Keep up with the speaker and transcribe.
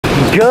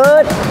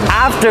Good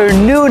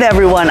afternoon,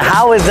 everyone.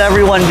 How is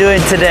everyone doing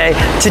today?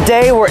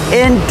 Today we're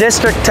in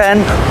District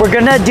 10. We're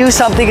gonna do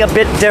something a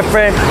bit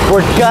different.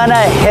 We're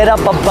gonna hit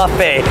up a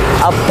buffet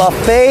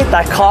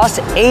that costs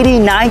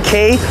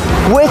 89K,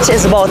 which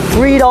is about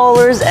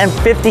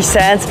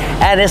 $3.50,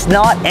 and it's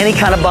not any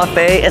kind of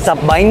buffet. It's a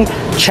Banh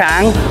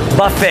Trang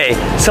buffet.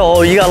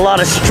 So you got a lot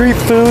of street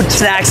food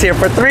snacks here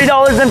for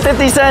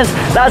 $3.50.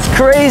 That's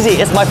crazy.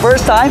 It's my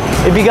first time.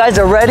 If you guys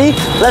are ready,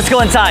 let's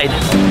go inside.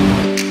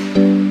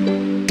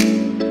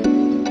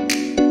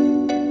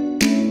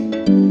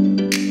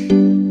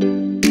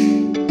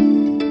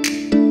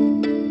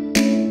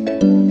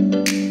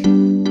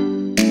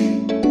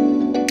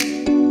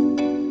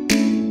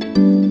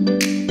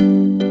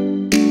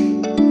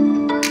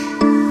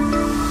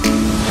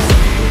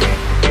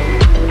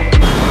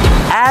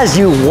 As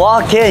you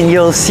walk in,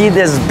 you'll see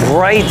this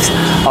very,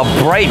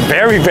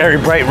 very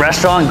bright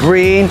restaurant,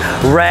 green,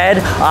 red.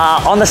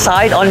 On the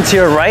side, onto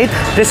your right,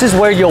 this is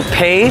where you'll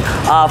pay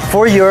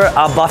for your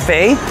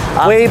buffet.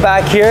 Way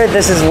back here,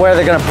 this is where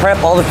they're gonna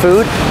prep all the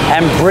food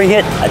and bring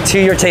it to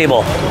your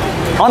table.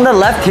 On the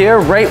left here,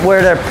 right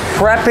where they're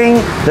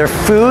prepping their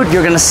food,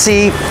 you're gonna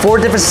see 4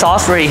 different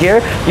sauces right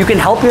here. You can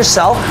help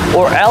yourself,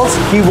 or else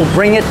he will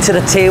bring it to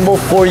the table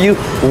for you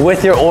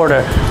with your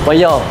order. But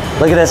yo,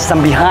 look at this,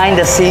 some behind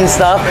the scenes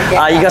stuff.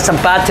 You got some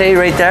pate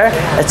right there.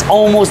 It's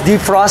almost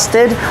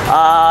defrosted.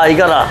 You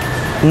got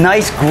a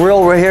nice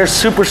grill right here,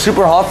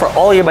 super hot for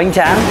all your Banh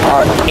Trang.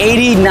 Our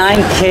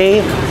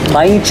 89K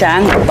Banh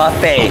Trang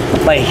buffet.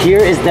 But here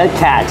is the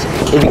catch.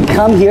 If you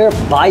come here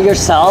by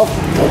yourself,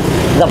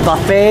 the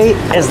buffet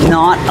is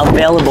not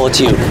available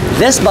to you.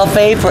 This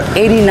buffet for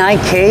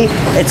 89K,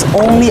 it's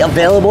only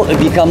available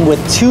if you come with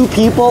 2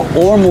 people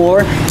or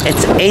more.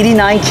 It's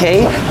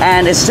 89K,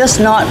 and it's just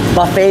not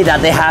buffet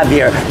that they have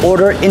here.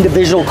 Order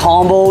individual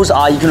combos.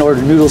 You can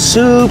order noodle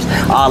soups,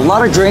 a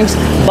lot of drinks.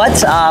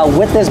 But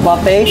with this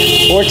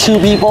buffet for 2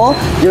 people,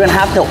 you're gonna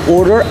have to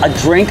order a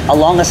drink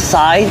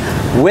alongside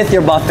with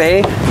your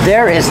buffet.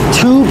 There is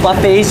 2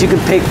 buffets you can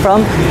pick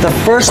from. The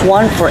first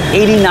one for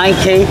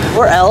 89K,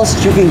 or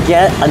else you can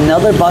get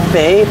another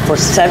buffet for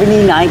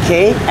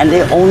 79K, and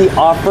they only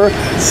offer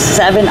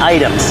 7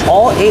 items.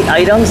 All 8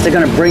 items, they're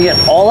gonna bring it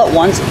all at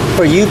once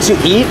for you to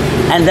eat,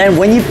 and then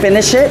when you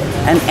finish it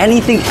and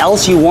anything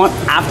else you want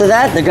after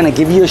that, they're gonna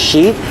give you a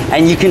sheet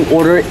and you can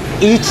order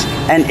each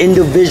and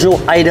individual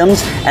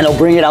items and they'll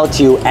bring it out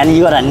to you, and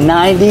you got a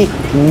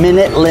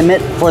 90-minute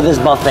limit for this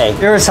buffet.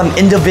 There are some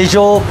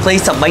individual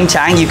places of Banh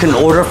Trang you can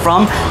order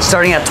from,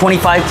 starting at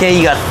 25K,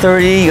 you got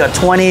 30, you got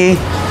 20.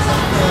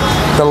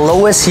 The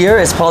lowest here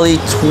is probably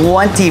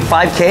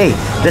 25K.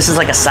 This is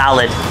like a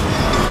salad.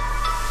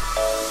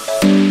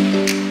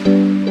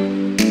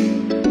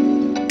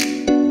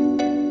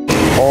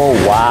 Oh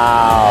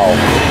wow.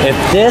 If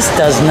this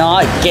does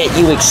not get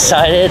you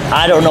excited,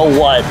 I don't know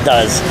what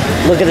does.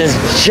 Look at this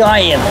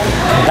giant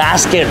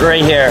basket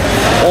right here.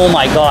 Oh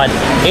my God.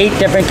 8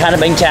 different kind of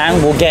Banh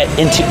Trang. We'll get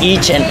into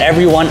each and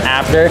every one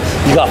after.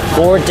 You got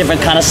 4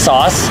 different kind of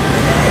sauce.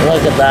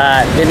 Look at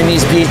that.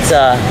 Vietnamese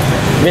pizza.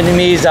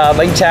 Vietnamese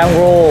Banh Trang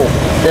roll.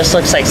 This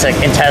looks like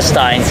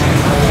intestines.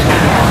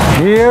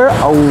 Here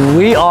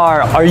we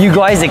are. Are you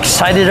guys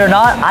excited or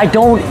not? I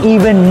don't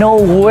even know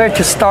where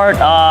to start.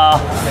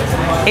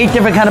 8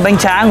 different kind of Banh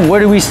Trang. Where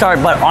do we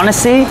start? But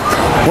honestly,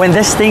 when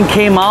this thing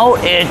came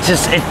out, it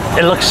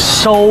looks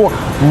so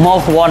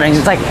mouth-watering.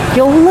 It's like,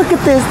 yo, look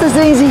at this. This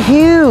thing is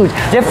huge.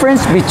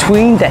 Difference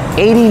between the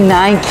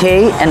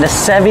 89K and the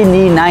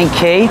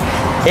 79K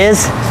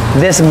is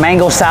this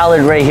mango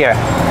salad right here.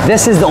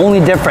 This is the only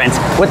difference.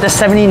 With the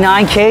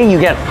 79K, you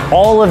get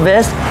all of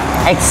this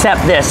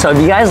except this. So if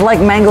you guys like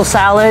mango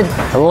salad,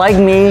 like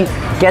me,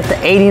 get the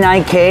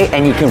 89K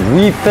and you can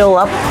refill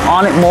up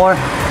on it more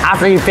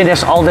after you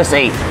finish all this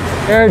 8.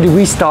 Where do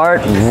we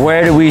start?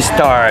 Where do we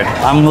start?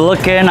 I'm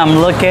looking,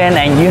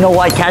 and you know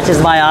what catches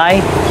my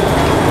eye?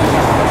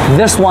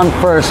 This one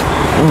first,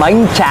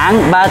 Banh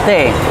Trang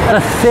pate.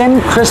 The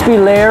thin, crispy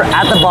layer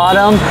at the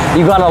bottom.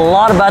 You got a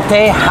lot of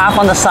pate, half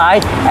on the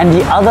side, and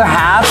the other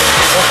half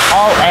is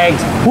all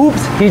eggs.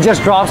 Oops, he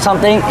just dropped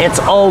something. It's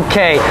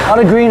okay. A lot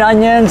of green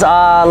onions,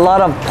 a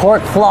lot of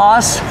pork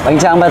floss. Banh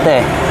Trang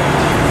pate.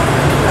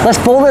 Let's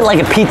fold it like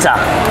a pizza.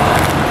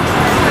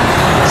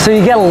 So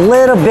you get a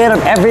little bit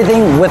of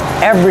everything with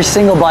every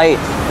single bite.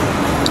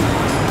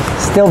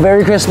 Still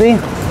very crispy.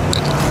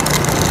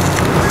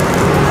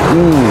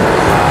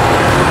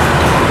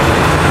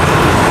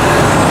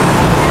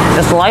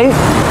 It's light,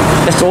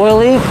 it's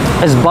oily,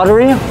 it's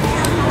buttery.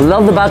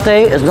 Love the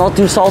pate, it's not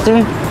too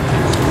salty.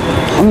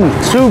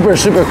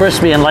 Super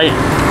crispy and light.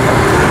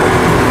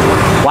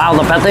 Wow,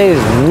 the pate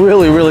is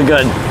really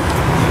good.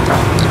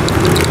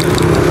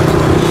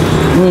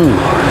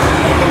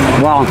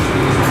 Wow.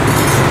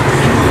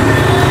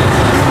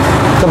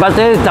 The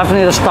pate is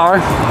definitely the star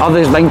of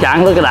this Banh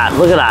Trang. Look at that,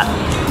 look at that.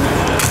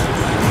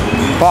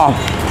 Wow,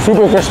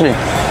 super crispy.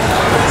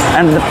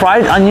 And the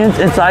fried onions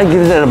inside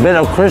gives it a bit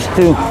of crisp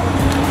too.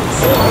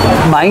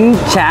 Bánh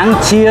tráng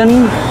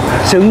chiên,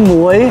 trứng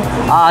muối,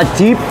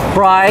 deep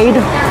fried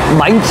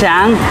Banh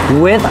Trang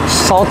with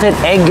salted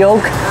egg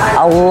yolk,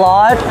 a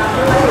lot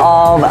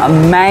of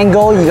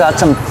mango, you got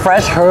some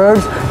fresh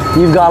herbs,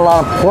 you've got a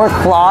lot of pork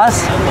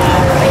floss,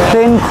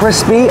 thin,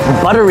 crispy,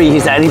 buttery, he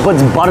said. He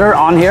puts butter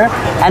on here,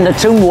 and the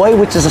chung moi,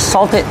 which is a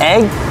salted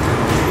egg,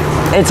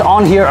 it's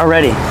on here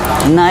already.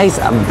 Nice,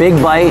 a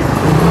big bite.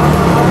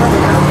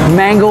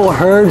 Mango,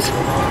 herbs.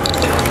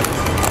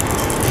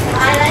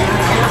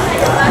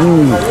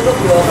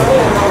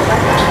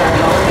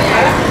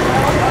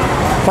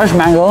 Fresh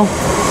mango.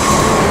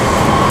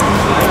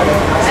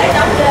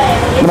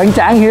 The Banh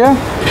Trang here,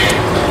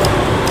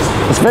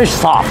 it's very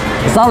soft.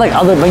 It's not like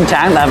other Banh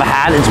Trang that I've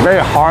had. It's very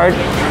hard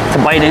to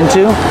bite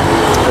into.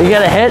 You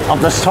get a hit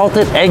of the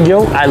salted egg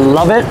yolk. I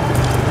love it.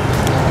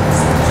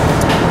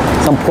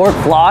 Some pork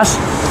floss.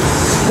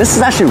 This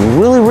is actually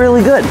really,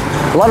 really good.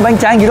 A lot of Banh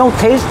Trang, you don't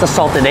taste the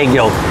salted egg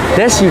yolk.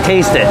 This, you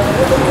taste it.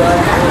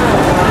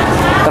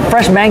 The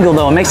fresh mango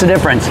though, it makes a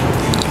difference.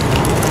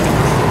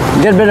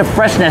 You get a bit of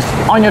freshness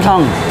on your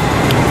tongue.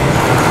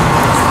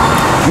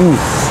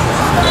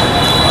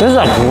 This is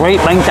a great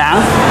Banh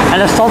Trang.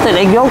 And the salted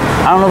egg yolk,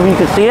 I don't know if you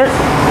can see it.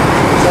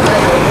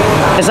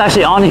 It's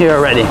actually on here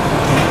already.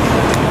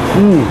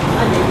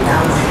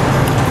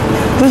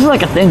 This is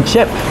like a thin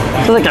chip.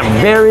 This is like a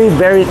very,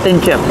 very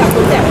thin chip.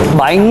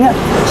 Banh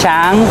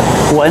Trang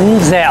Quận.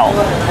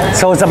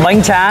 So it's a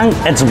Banh Trang,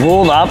 it's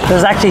rolled up.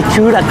 There's actually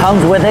two that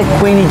comes with it.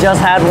 Queenie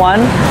just had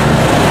one.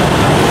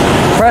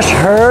 Fresh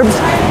herbs,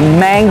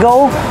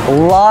 mango, a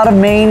lot of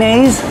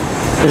mayonnaise.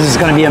 This is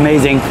gonna be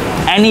amazing.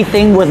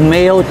 Anything with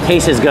mayo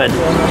tastes good.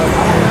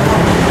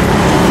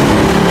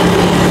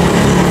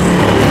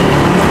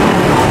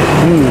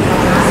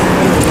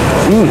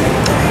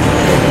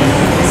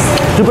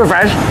 Super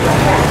fresh.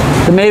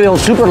 The mayo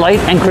is super light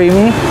and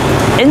creamy.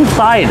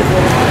 Inside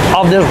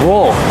of this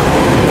roll,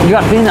 you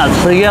got peanuts,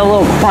 so you get a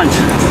little crunch.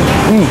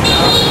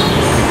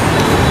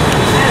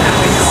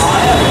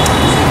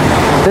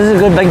 This is a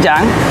good Banh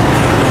Trang.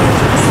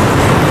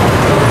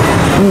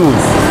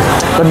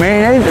 The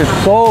mayonnaise is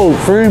so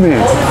creamy.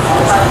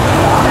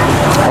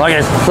 Like,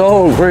 it's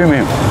so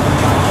creamy.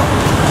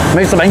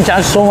 Makes the Banh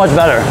Trang so much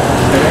better.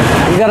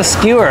 You got a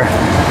skewer.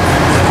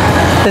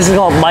 This is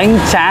called Banh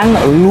Trang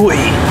Lui.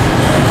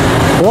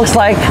 It looks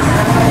like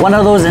one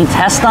of those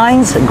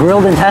intestines,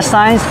 grilled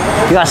intestines.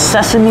 You got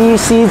sesame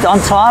seeds on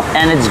top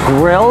and it's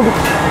grilled.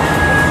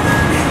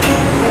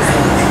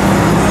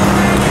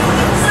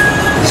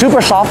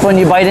 Super soft when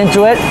you bite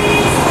into it.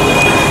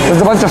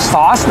 There's a bunch of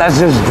sauce that's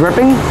just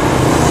dripping.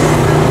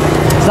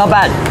 It's not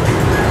bad.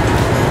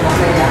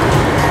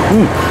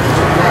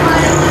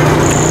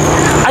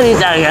 I'd eat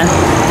that again.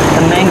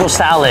 The mango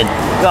salad.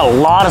 You got a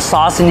lot of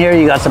sauce in here.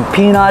 You got some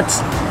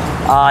peanuts.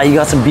 You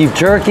got some beef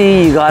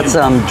jerky. You got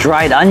some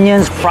dried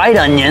onions, fried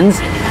onions.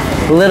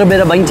 A little bit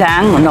of Banh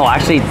Trang. No,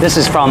 actually, this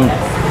is from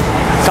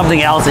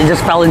something else. It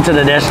just fell into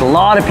the dish. A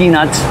lot of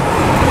peanuts.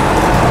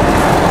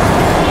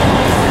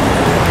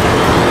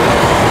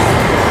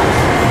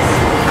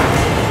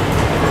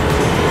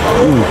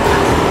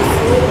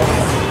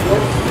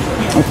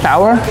 It's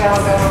sour.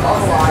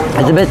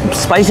 It's a bit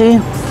spicy.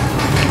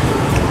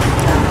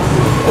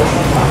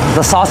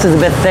 The sauce is a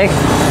bit thick.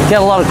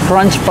 Get a lot of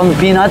crunch from the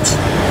peanuts.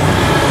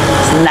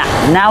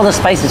 Now the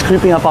spice is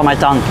creeping up on my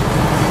tongue.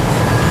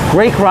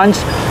 Great crunch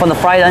from the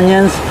fried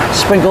onions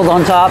sprinkled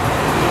on top.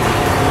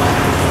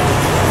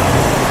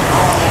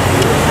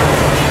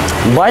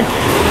 But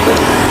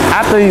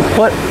after you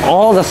put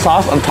all the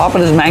sauce on top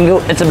of this mango,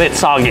 it's a bit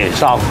soggy.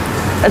 So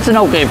it's an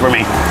okay for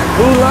me.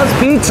 Who loves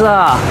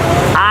pizza?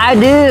 I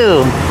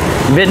do.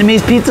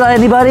 Vietnamese pizza,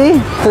 anybody?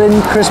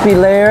 Thin, crispy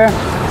layer.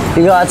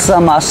 You got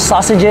some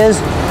sausages,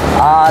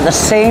 the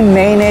same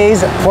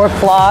mayonnaise, pork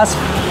floss,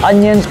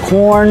 onions,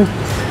 corn,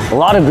 a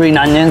lot of green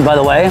onions, by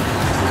the way.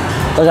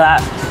 Look at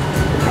that.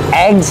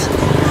 Eggs.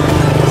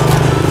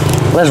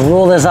 Let's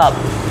roll this up.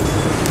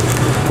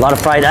 A lot of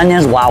fried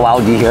onions. Wow, wow,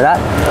 do you hear that?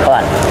 Hold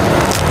on.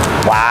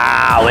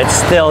 Wow, it's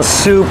still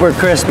super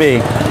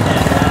crispy.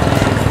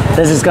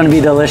 This is gonna be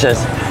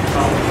delicious.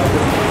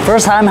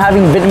 First time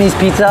having Vietnamese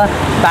pizza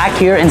back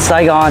here in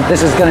Saigon.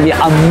 This is gonna be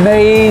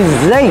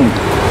amazing.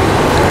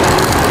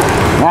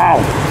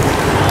 Wow.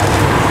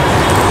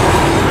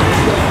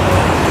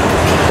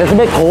 It's a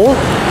bit cold,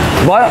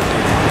 but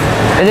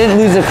it didn't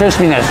lose the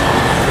crispiness.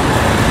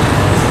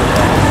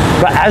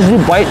 But as you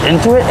bite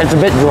into it, it's a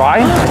bit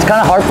dry. It's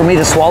kind of hard for me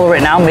to swallow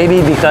right now,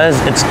 maybe because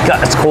it's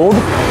cold.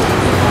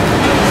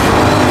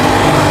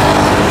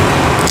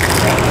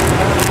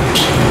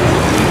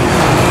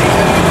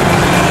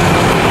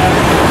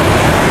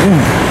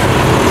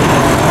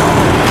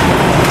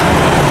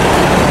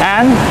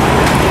 And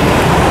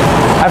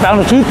I found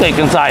a toothpick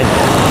inside.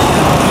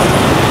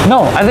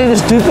 No, I think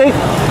this toothpick,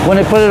 when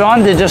they put it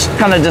on, they just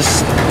kind of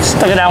just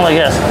stuck it down like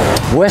this.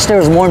 Wish there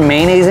was more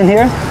mayonnaise in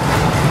here.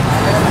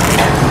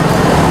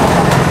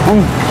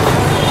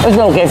 It's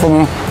okay for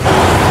me.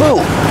 Ooh,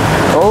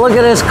 look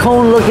at this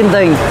cone looking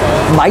thing.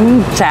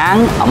 Banh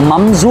Trang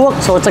mắm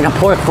ruốc. So it's like a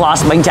pork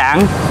floss Banh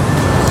Trang.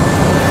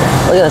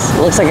 Look at this,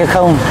 looks like a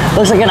cone.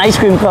 Looks like an ice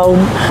cream cone.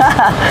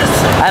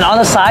 And on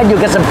the side, you'll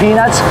get some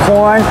peanuts,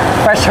 corn,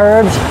 fresh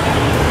herbs.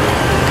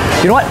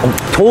 You know what?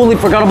 Totally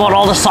forgot about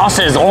all the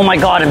sauces. Oh my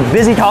God, I'm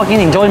busy talking,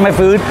 enjoying my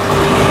food.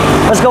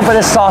 Let's go for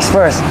this sauce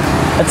first.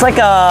 It's like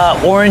a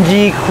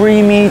orangey,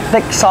 creamy,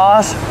 thick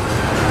sauce.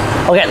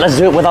 Okay, let's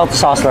do it without the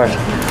sauce first.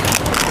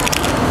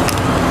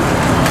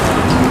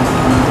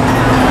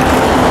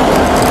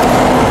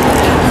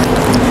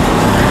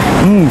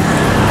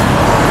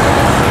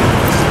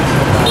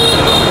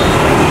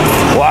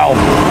 Wow.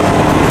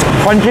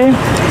 Crunchy.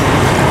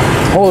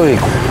 Holy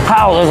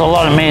cow, there's a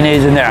lot of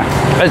mayonnaise in there.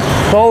 It's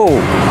so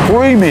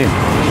creamy.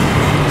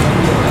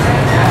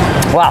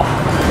 Wow,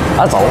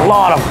 that's a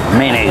lot of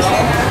mayonnaise.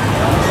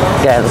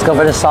 Okay, let's go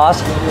for the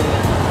sauce.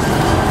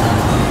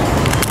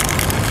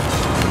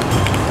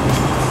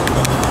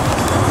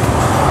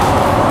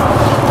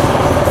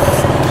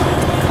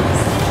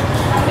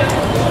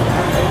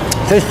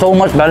 Tastes so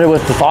much better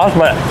with the sauce,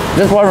 but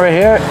this one right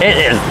here, it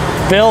is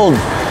filled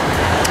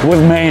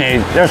with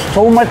mayonnaise. There's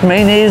so much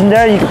mayonnaise in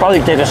there, you could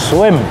probably take a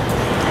swim.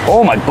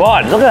 Oh my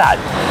God, look at that.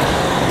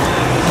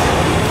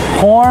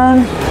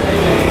 Corn,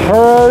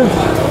 herbs,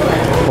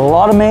 a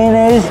lot of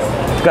mayonnaise.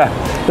 Okay,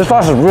 this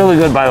sauce is really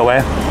good, by the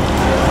way.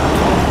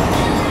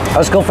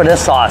 Let's go for this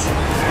sauce.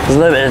 There's a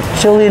little bit of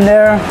chili in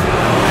there.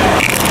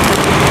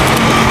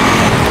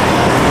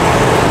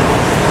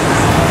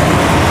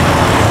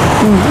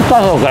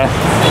 That's okay.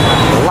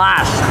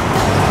 Last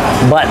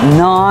but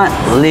not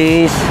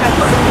least,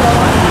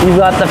 you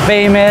got the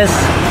famous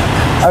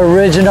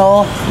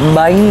original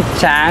Banh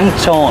Trang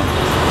chon.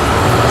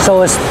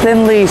 So it's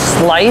thinly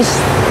sliced.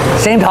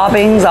 Same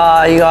toppings.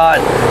 You got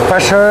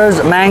fresh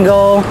herbs,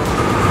 mango,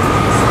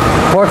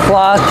 pork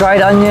floss,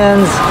 dried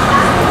onions.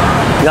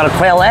 You got a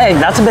quail egg.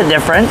 That's a bit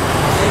different.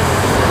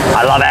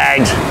 I love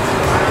eggs.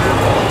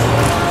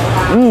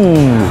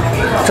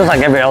 Just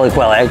like every other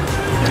quail egg.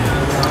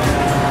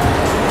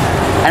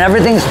 And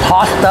everything's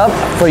tossed up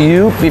for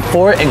you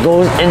before it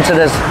goes into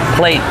this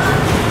plate.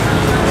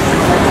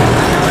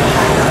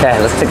 Okay,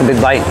 let's take a big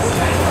bite.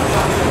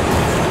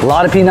 A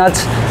lot of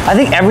peanuts. I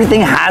think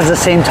everything has the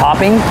same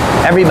topping,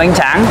 every Banh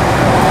Trang.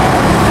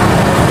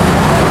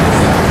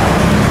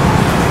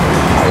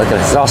 Oh, look at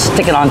this, it's all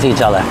sticking onto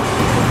each other.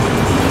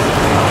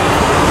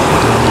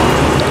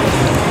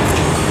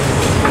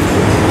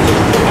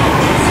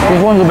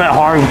 This one's a bit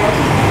hard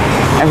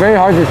and very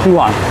hard to chew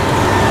on.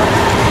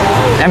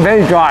 And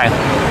very dry.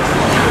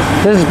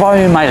 This is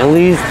probably my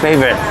least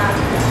favorite.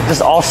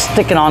 Just all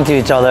sticking onto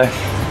each other.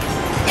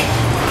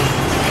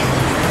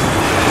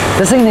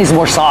 This thing needs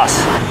more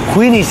sauce.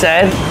 Queenie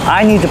said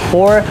I need to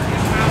pour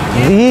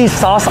the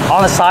sauce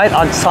on the side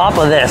on top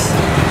of this.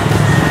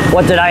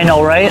 What did I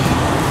know, right?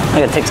 I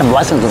gotta take some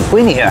lessons with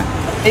Queenie here.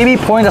 Maybe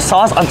pouring the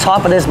sauce on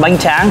top of this Banh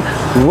Trang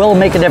will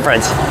make a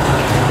difference.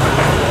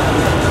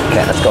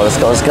 Okay, let's go, let's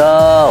go, let's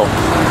go.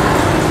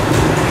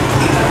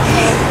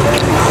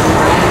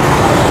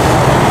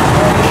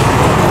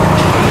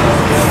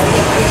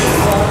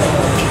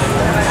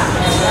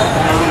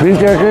 Beef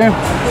jerky.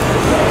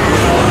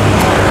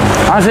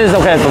 Honestly, it's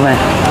okay for me.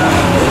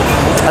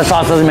 The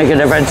sauce doesn't make a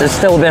difference. It's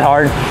still a bit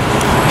hard.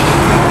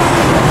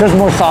 There's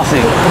more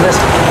saucing. This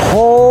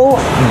whole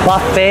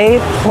buffet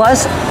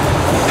plus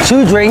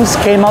 2 drinks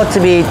came out to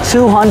be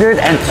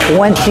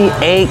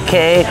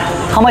 $228K.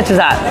 How much is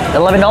that?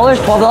 $11?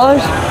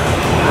 $12?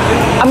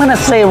 I'm gonna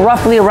say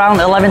roughly around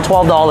 $11,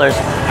 $12.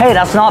 Hey,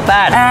 that's not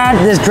bad. And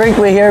this drink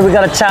right here, we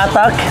got a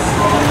chatak.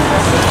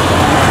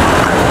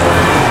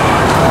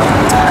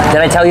 Did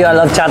I tell you I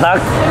love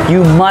chatak?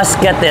 You must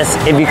get this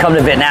if you come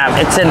to Vietnam.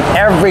 It's in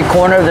every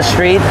corner of the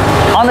street,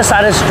 on the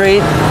side of the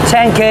street,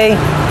 10K,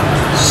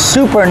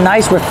 super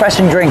nice,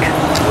 refreshing drink.